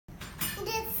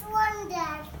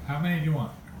Dad. How many do you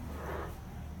want?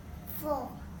 4.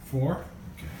 4?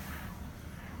 Okay.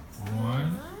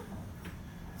 1,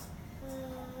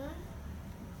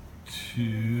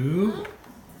 2,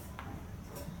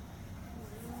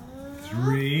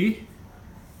 3,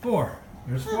 4.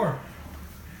 There's 4.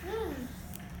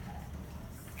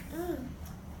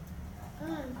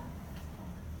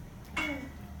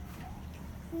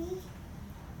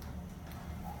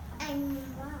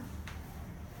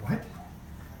 What?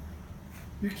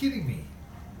 You're kidding me.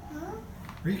 Huh?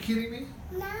 Are you kidding me?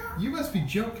 No. You must be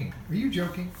joking. Are you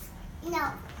joking?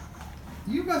 No.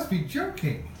 You must be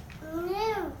joking.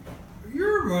 No.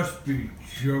 You must be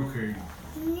joking.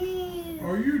 No.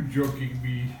 Are you joking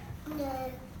me?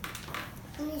 No.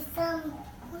 Need some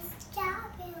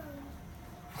strawberries.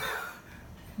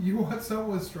 You want some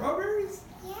with strawberries?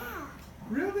 Yeah.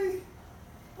 Really?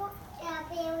 What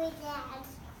strawberry, Dad?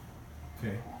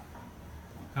 Okay.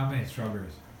 How many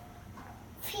strawberries?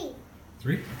 3.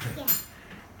 3? Okay. Yeah.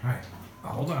 All right.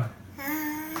 Hold on.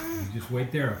 You just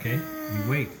wait there, okay? You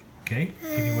wait, okay?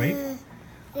 Can you wait?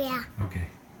 Yeah. Okay.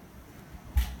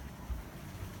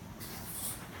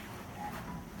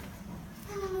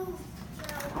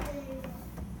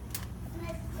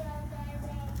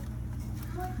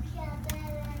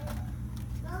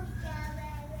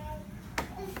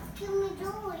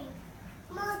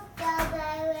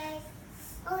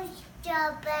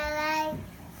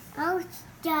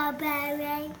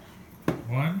 Strawberry.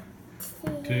 1,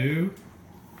 2,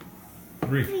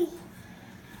 3. 3.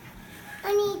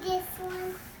 I need this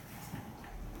one.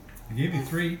 I gave you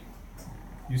 3.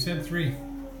 You said 3.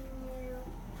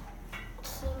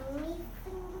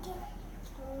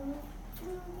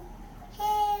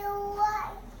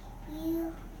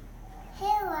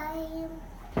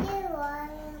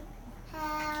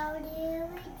 How do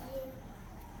we do?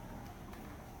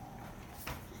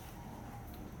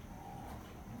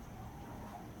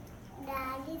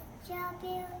 Daddy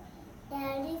Strawberry,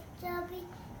 Daddy Strawberry,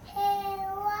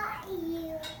 how are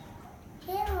you?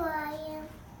 How are you?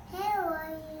 How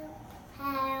are you?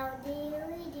 How do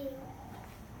we do?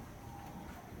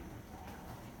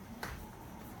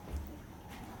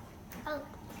 Oh,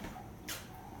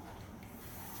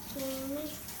 Jimmy,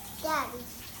 Daddy,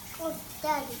 oh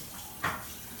Daddy,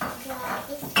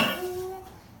 Daddy's finger,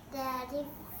 Daddy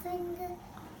finger,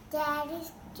 Daddy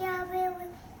Strawberry,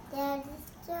 Daddy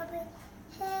Strawberry.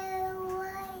 How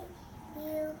are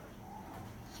you?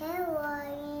 How are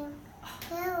you?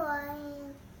 How are you?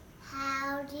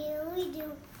 How do we do?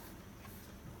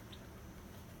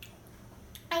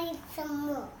 I need some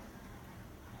more.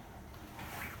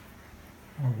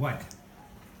 Or what?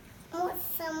 More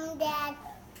some, Dad.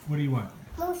 What do you want?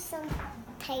 More some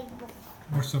table.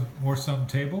 More some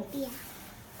table? Yeah.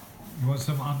 You want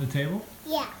some on the table?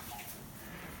 Yeah.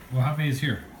 Well, how many is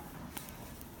here?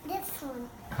 This one.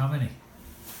 How many?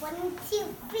 1,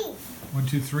 2, 3. 1,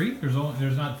 2, 3? There's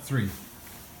not 3.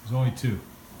 There's only 2.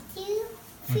 2,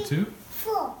 1, 2?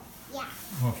 4. Yeah.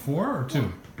 Well, 4 or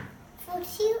 2? 4,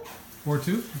 2. 4,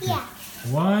 2? Okay. Yeah.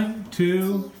 1,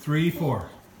 2, 3, 4.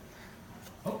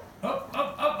 Oh, up.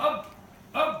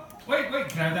 Wait. Can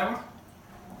I have that one?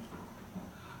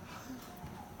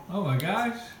 Oh my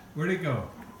gosh. Where'd it go?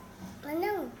 I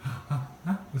know.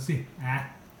 Let's see.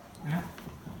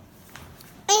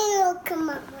 It'll come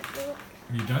up with it.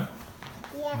 Are you done?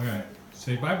 Yeah. All right.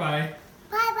 Say bye-bye.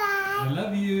 Bye-bye. I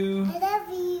love you. I love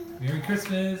you. Merry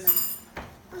Christmas.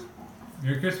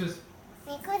 Merry Christmas.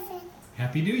 Merry Christmas.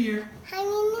 Happy New Year. Happy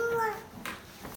New